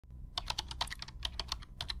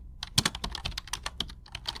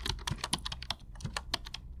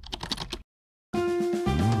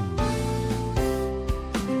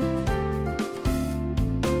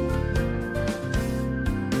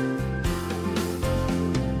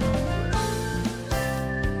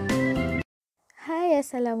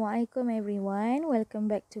Assalamualaikum everyone,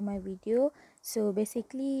 welcome back to my video. So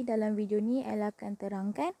basically dalam video ni Ella akan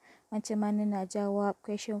terangkan macam mana nak jawab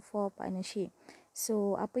question for partnership.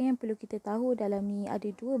 So apa yang perlu kita tahu dalam ni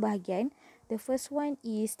ada dua bahagian. The first one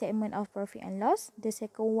is statement of profit and loss. The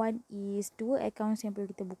second one is dua accounts yang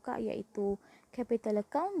perlu kita buka, iaitu capital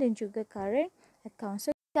account dan juga current account.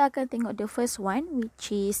 So kita akan tengok the first one,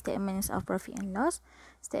 which is statements of profit and loss.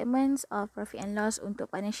 Statements of profit and loss untuk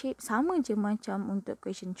partnership sama je macam untuk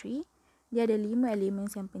question 3. Dia ada 5 elemen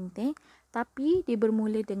yang penting, tapi dia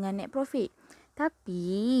bermula dengan net profit.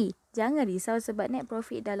 Tapi jangan risau sebab net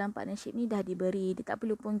profit dalam partnership ni dah diberi. Dia tak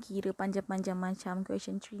perlu pun kira panjang-panjang macam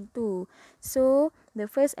question 3 tu. So the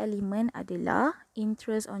first element adalah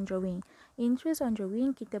interest on drawing. Interest on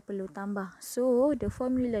drawing kita perlu tambah. So the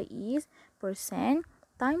formula is percent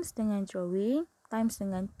times dengan drawing times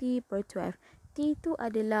dengan T per 12. T tu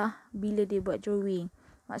adalah bila dia buat drawing.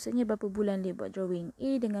 Maksudnya berapa bulan dia buat drawing. A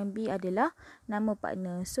dengan B adalah nama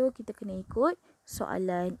partner. So kita kena ikut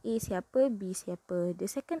soalan. A siapa, B siapa. The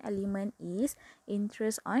second element is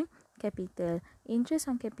interest on capital. Interest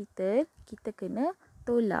on capital kita kena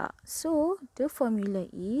tolak. So the formula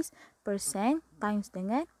is percent times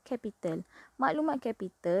dengan capital. Maklumat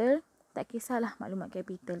capital, tak kisahlah maklumat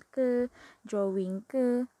capital ke, drawing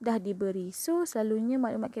ke, dah diberi. So, selalunya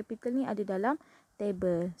maklumat capital ni ada dalam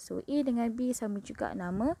table. So, A dengan B sama juga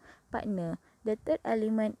nama partner. The third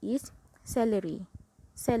element is salary.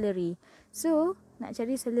 Salary. So, nak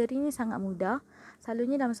cari salary ni sangat mudah.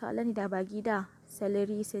 Selalunya dalam soalan ni dah bagi dah.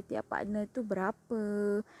 Salary setiap partner tu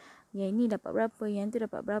berapa. Yang ini dapat berapa, yang tu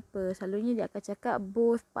dapat berapa. Selalunya dia akan cakap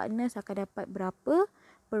both partners akan dapat berapa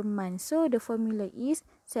per month. So the formula is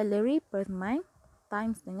salary per month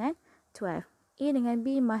times dengan 12. A dengan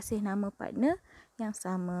B masih nama partner yang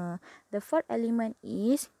sama. The fourth element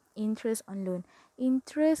is interest on loan.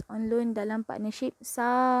 Interest on loan dalam partnership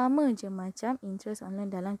sama je macam interest on loan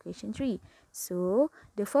dalam question 3. So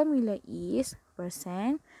the formula is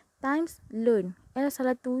percent times loan.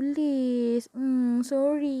 Salah tulis.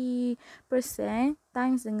 Sorry. Percent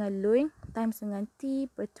times dengan loan times dengan T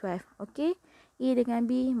per 12. Okay. A dengan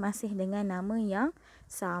B masih dengan nama yang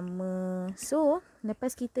sama. So,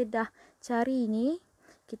 lepas kita dah cari ni,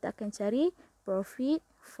 kita akan cari profit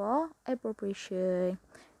for appropriation.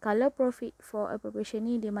 Kalau profit for appropriation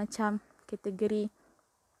ni dia macam kategori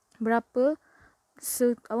berapa,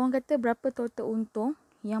 orang kata berapa total untung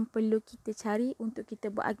yang perlu kita cari untuk kita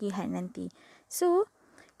buat agihan nanti. So,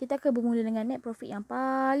 kita akan bermula dengan net profit yang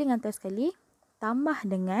paling atas sekali, tambah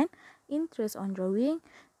dengan interest on drawing,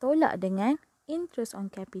 tolak dengan interest on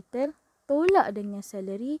capital, tolak dengan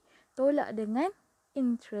salary, tolak dengan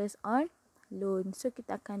interest on loan. So,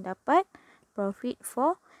 kita akan dapat profit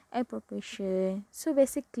for appropriation. So,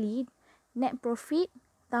 basically, net profit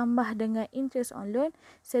tambah dengan interest on loan,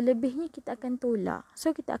 selebihnya kita akan tolak.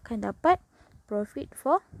 So, kita akan dapat profit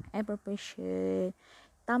for appropriation.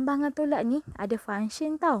 Tambah dengan tolak ni ada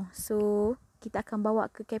function tau. So, kita akan bawa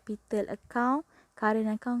ke capital account, current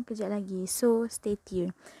account kejap lagi. So, stay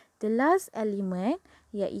tuned. The last element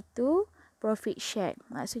iaitu profit share.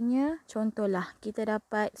 Maksudnya contohlah kita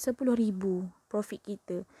dapat 10,000 profit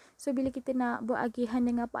kita. So bila kita nak buat agihan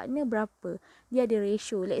dengan partner berapa? Dia ada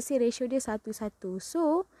ratio. Let's say ratio dia 1:1.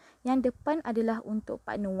 So yang depan adalah untuk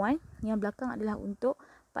partner 1, yang belakang adalah untuk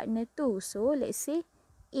partner 2. So let's say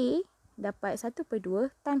A dapat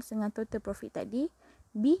 1/2 times dengan total profit tadi.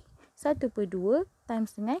 B 1/2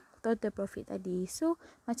 times dengan total profit tadi. So,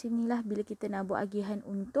 macam inilah bila kita nak buat agihan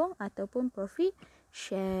untung ataupun profit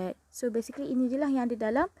share. So, basically ini je lah yang ada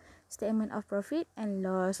dalam statement of profit and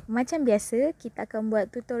loss. Macam biasa, kita akan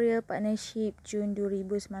buat tutorial partnership Jun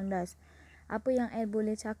 2019. Apa yang I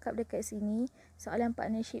boleh cakap dekat sini, soalan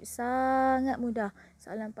partnership sangat mudah.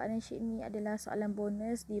 Soalan partnership ni adalah soalan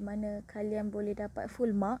bonus di mana kalian boleh dapat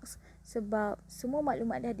full marks sebab semua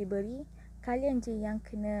maklumat dah diberi. Kalian je yang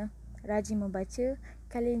kena rajin membaca,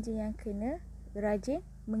 kalian je yang kena rajin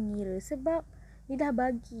mengira sebab dia dah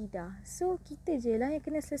bagi dah. So, kita je lah yang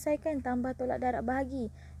kena selesaikan tambah tolak darab bahagi.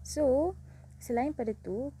 So, selain pada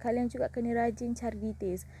tu, kalian juga kena rajin cari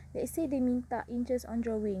details. Let's say dia minta interest on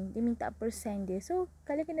drawing, dia minta persen dia. So,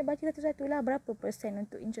 kalian kena baca satu-satu lah berapa persen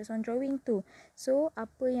untuk interest on drawing tu. So,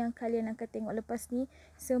 apa yang kalian akan tengok lepas ni,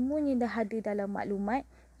 semuanya dah ada dalam maklumat.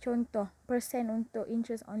 Contoh, persen untuk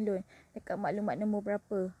interest on loan. Dekat maklumat nombor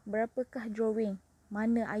berapa? Berapakah drawing?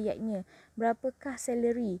 Mana ayatnya? Berapakah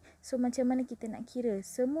salary? So, macam mana kita nak kira?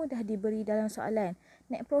 Semua dah diberi dalam soalan.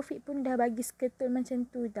 Net profit pun dah bagi seketul macam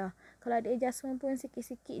tu dah. Kalau ada adjustment pun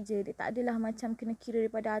sikit-sikit je. Dia tak adalah macam kena kira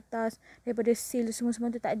daripada atas, daripada sale semua-semua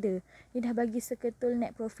tu tak ada. Dia dah bagi seketul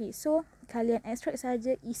net profit. So, kalian extract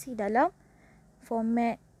saja isi dalam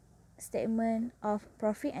format statement of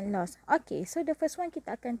profit and loss. Okay, so the first one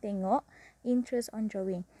kita akan tengok interest on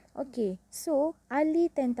drawing. Okay, so Ali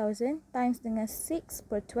 10,000 times dengan 6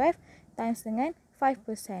 per 12 times dengan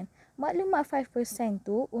 5%. Maklumat 5%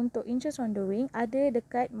 tu untuk interest on drawing ada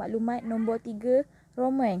dekat maklumat nombor 3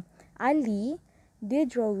 Roman. Ali, dia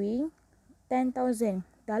drawing 10,000.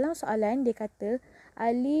 Dalam soalan dia kata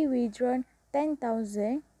Ali withdrawn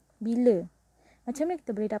 10,000 bila? Macam mana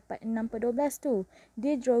kita boleh dapat 6 per 12 tu?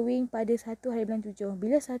 Dia drawing pada 1 hari bulan 7.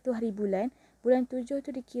 Bila 1 hari bulan 7 tu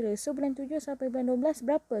dikira. So bulan 7 sampai bulan 12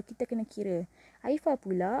 berapa? Kita kena kira. Aifah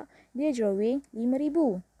pula, dia drawing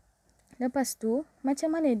 5,000. Lepas tu,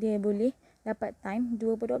 macam mana dia boleh dapat time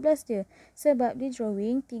 2 per 12 je? Sebab dia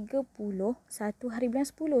drawing 31 hari bulan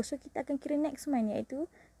 10. So kita akan kira next month iaitu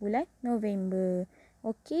bulan November.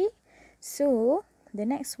 Okay. So, the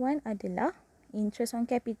next one adalah interest on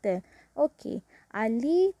capital. Okay,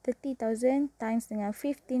 Ali 30,000 times dengan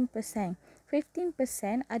 15%.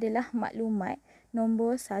 15% adalah maklumat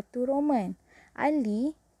nombor 1 Roman.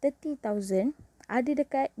 Ali 30,000 ada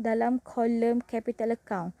dekat dalam kolom capital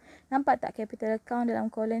account. Nampak tak capital account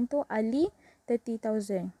dalam kolom tu? Ali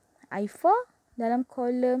 30,000. Aifah dalam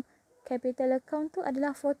kolom capital account tu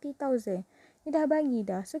adalah 40,000. Dia dah bagi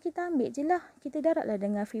dah. So kita ambil je lah. Kita darablah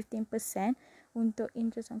dengan 15% untuk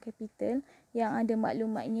interest on capital yang ada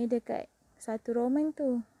maklumatnya dekat 1 Roman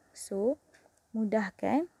tu. So mudah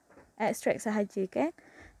kan? Abstract sahaja kan?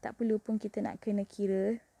 Tak perlu pun kita nak kena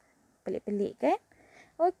kira pelik-pelik kan?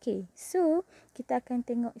 Okay, so kita akan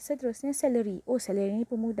tengok seterusnya salary. Oh, salary ni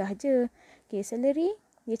pun mudah je. Okay, salary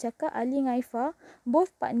dia cakap Ali dengan Aifah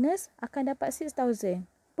both partners akan dapat 6,000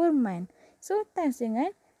 per month. So times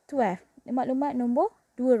dengan 12. Maklumat nombor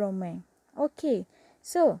 2 Roman. Okay,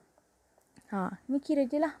 so ni kira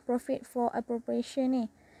je lah profit for appropriation ni.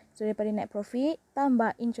 So daripada net profit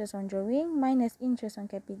tambah interest on drawing minus interest on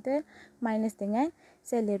capital minus dengan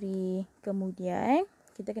salary. Kemudian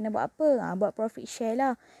kita kena buat apa? Buat profit share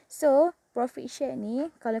lah. So profit share ni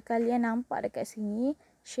kalau kalian nampak dekat sini,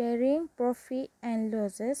 sharing profit and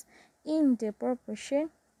losses in the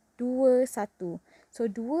proportion 2:1. So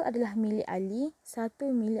 2 adalah milik Ali,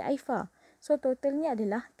 1 milik Aifah. So totalnya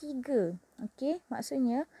adalah 3. Okay,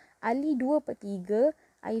 maksudnya Ali 2/3,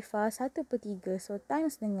 Aifah 1/3. So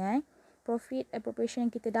times dengan profit appropriation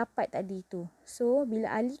yang kita dapat tadi tu. So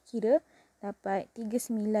bila Ali kira dapat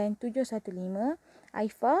 39,715,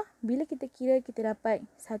 Aifah bila kita kira kita dapat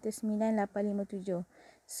 19,857.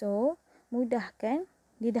 So mudah kan?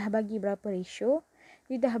 Dia dah bagi berapa ratio?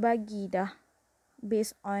 Dia dah bagi dah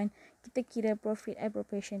based on kita kira profit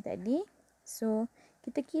appropriation tadi. So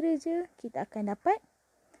kita kira je, kita akan dapat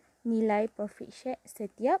nilai profit share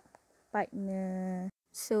setiap partner.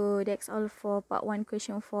 So that's all for part 1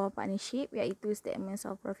 question 4 partnership, iaitu statements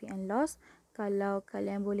of profit and loss. Kalau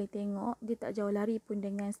kalian boleh tengok, dia tak jauh lari pun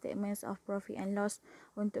dengan statements of profit and loss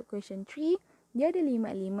untuk question 3. Dia ada 5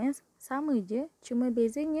 elements, sama je, cuma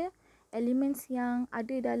bezanya elements yang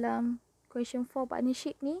ada dalam question 4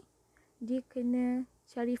 partnership ni, dia kena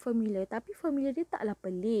cari formula. Tapi formula dia taklah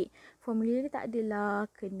pelik. Formula dia tak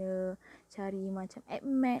adalah kena cari macam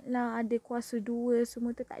ADMAT lah, ada kuasa 2,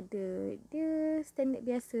 semua tu tak ada. Dia standard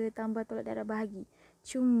biasa, tambah tolak darah bahagi.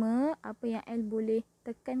 Cuma apa yang L boleh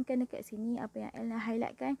tekankan dekat sini, apa yang L nak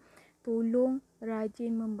highlightkan, tolong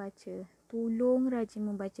rajin membaca. Tolong rajin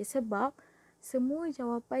membaca sebab semua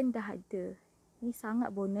jawapan dah ada. Ni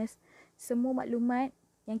sangat bonus. Semua maklumat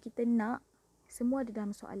yang kita nak, semua ada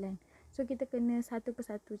dalam soalan. So kita kena satu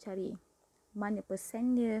persatu cari. Mana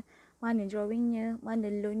persen dia, mana drawingnya, mana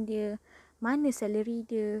loan dia, mana salary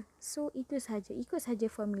dia. So itu saja, ikut saja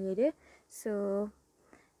formula dia. So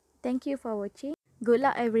thank you for watching. Good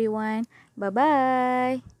luck everyone. Bye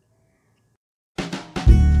bye.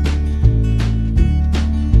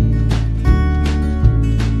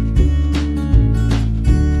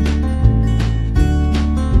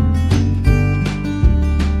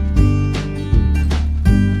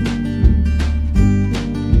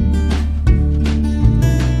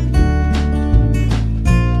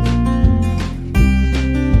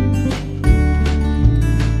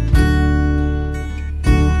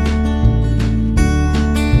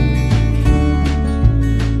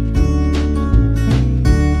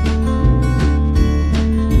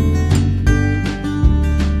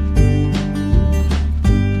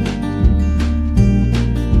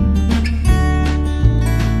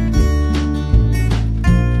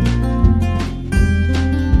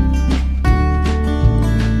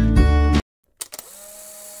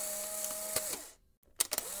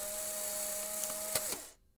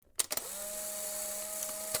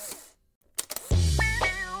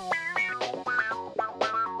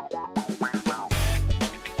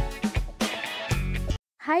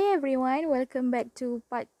 Hi everyone, welcome back to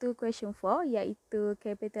part 2 question 4 iaitu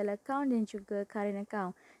capital account dan juga current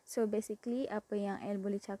account. So basically apa yang El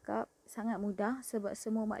boleh cakap sangat mudah sebab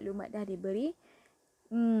semua maklumat dah diberi.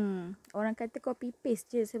 Orang kata copy paste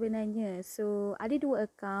je sebenarnya. So ada dua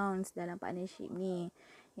accounts dalam partnership ni.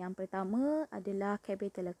 Yang pertama adalah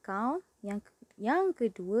capital account, yang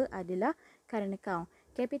kedua adalah current account.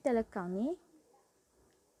 Capital account ni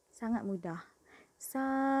sangat mudah.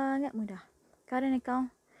 Sangat mudah. Current account,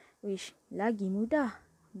 lagi mudah.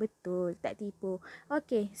 Betul, tak tipu.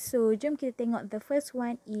 Okay, so jom kita tengok the first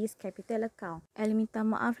one is capital account. El minta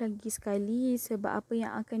maaf lagi sekali sebab apa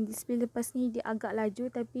yang akan display lepas ni dia agak laju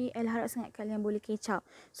tapi El harap sangat kalian boleh catch up.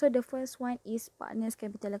 So the first one is partners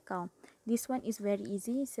capital account. This one is very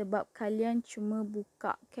easy sebab kalian cuma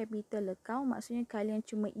buka capital account, maksudnya kalian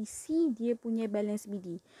cuma isi dia punya balance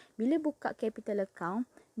BD. Bila buka capital account,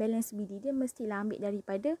 balance BD dia mestilah ambil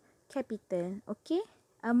daripada capital. Okay,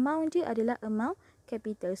 amount dia adalah amount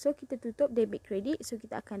capital. So kita tutup debit credit, so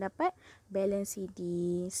kita akan dapat balance CD.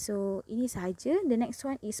 So ini sahaja. The next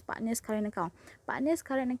one is partners current account. Partners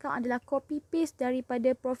current account adalah copy paste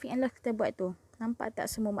daripada profit and loss kita buat tu. Nampak tak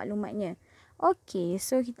semua maklumatnya? Okay,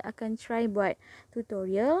 so kita akan try buat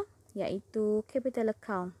tutorial iaitu capital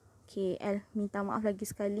account. Okay, El minta maaf lagi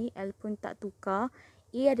sekali, El pun tak tukar.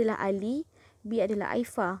 A adalah Ali, B adalah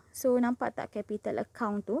Aifa. So nampak tak capital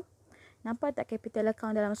account tu? Nampak tak capital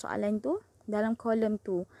account dalam soalan tu? Dalam kolom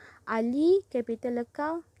tu. Ali capital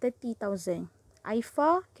account 30,000.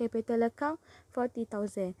 Aifa capital account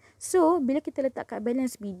 40,000. So, bila kita letak kat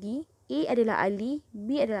balance BD, A adalah Ali,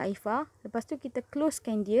 B adalah Aifa. Lepas tu kita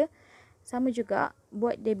closekan dia. Sama juga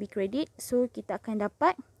buat debit credit. So, kita akan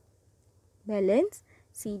dapat balance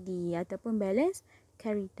CD ataupun balance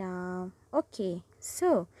carry down. Okay,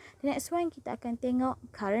 so the next one kita akan tengok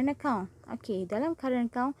current account. Okay, dalam current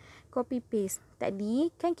account copy paste. Tadi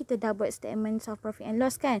kan kita dah buat statement of profit and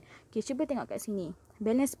loss kan. Okay, cuba tengok kat sini.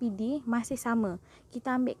 Balance PD masih sama.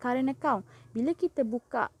 Kita ambil current account. Bila kita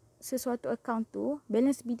buka sesuatu account tu,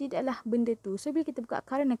 balance BD adalah benda tu. So bila kita buka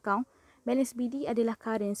current account, balance BD adalah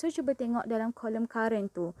current. So cuba tengok dalam kolom current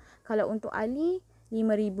tu. Kalau untuk Ali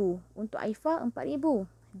 5,000, untuk Aifa 4,000.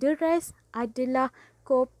 The rest adalah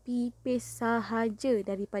copy paste sahaja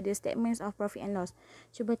daripada statements of profit and loss.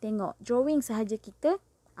 Cuba tengok drawing sahaja kita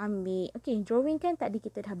ambil. Okay, drawing kan tadi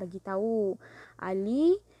kita dah bagi tahu.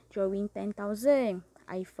 Ali drawing 10,000.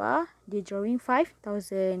 Aifa dia drawing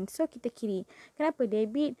 5,000. So kita kiri. Kenapa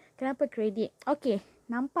debit? Kenapa credit? Okay,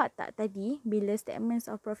 nampak tak tadi bila statements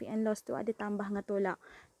of profit and loss tu ada tambah dengan tolak.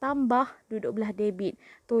 Tambah duduk belah debit,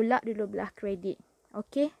 tolak duduk belah credit.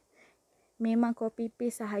 Okay, memang copy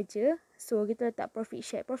paste sahaja. So kita letak profit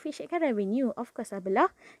share. Profit share kan revenue. Of course lah belah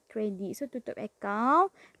credit. So tutup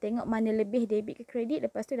account. Tengok mana lebih debit ke credit.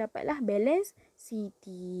 Lepas tu dapatlah balance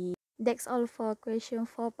CD. That's all for question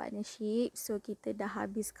 4 partnership. So kita dah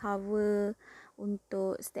habis cover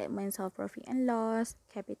untuk statements of profit and loss,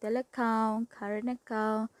 capital account, current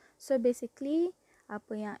account. So basically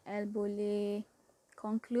apa yang El boleh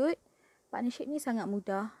conclude, partnership ni sangat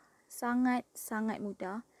mudah. Sangat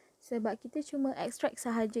mudah. Sebab kita cuma extract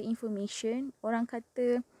sahaja information. Orang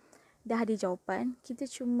kata dah ada jawapan. Kita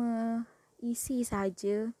cuma isi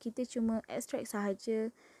sahaja. Kita cuma extract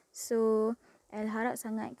sahaja. So, El harap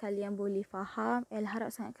sangat kalian boleh faham. El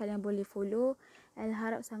harap sangat kalian boleh follow. El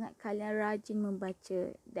harap sangat kalian rajin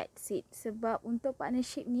membaca. That's it. Sebab untuk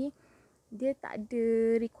partnership ni, dia tak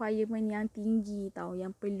ada requirement yang tinggi tau.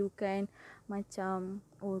 Yang perlukan macam,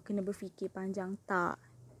 kena berfikir panjang. Tak.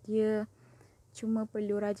 Dia cuma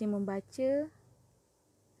perlu rajin membaca.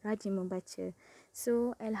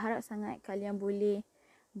 So, El harap sangat kalian boleh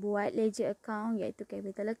buat ledger account iaitu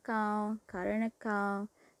capital account, current account.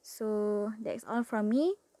 So, that's all from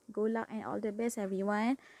me. Good luck and all the best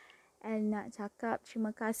everyone. El nak cakap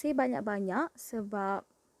terima kasih banyak-banyak sebab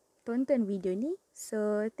tonton video ni.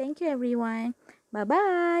 So, thank you everyone.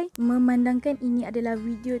 Bye-bye. Memandangkan ini adalah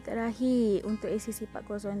video terakhir untuk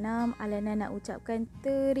ACC406, Alaina nak ucapkan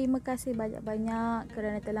terima kasih banyak-banyak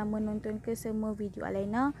kerana telah menonton ke semua video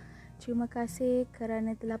Alaina. Terima kasih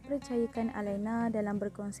kerana telah percayakan Alaina dalam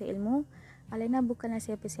berkongsi ilmu. Alaina bukanlah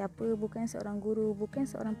siapa-siapa, bukan seorang guru, bukan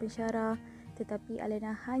seorang pensyarah, tetapi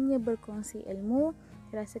Alaina hanya berkongsi ilmu.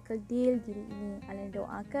 Rasa kedil diri ini. Alaina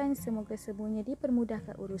doakan semoga semuanya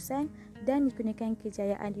dipermudahkan urusan dan dikurniakan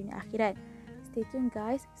kejayaan dunia akhirat. Stay tune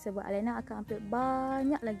guys sebab Alaina akan upload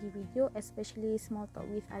banyak lagi video, especially small talk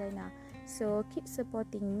with Alaina. So keep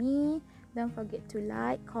supporting me. Don't forget to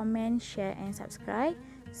like, comment, share and subscribe.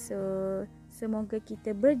 So semoga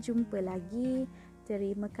kita berjumpa lagi.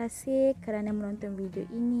 Terima kasih kerana menonton video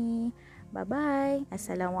ini. Bye bye.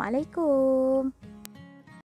 Assalamualaikum.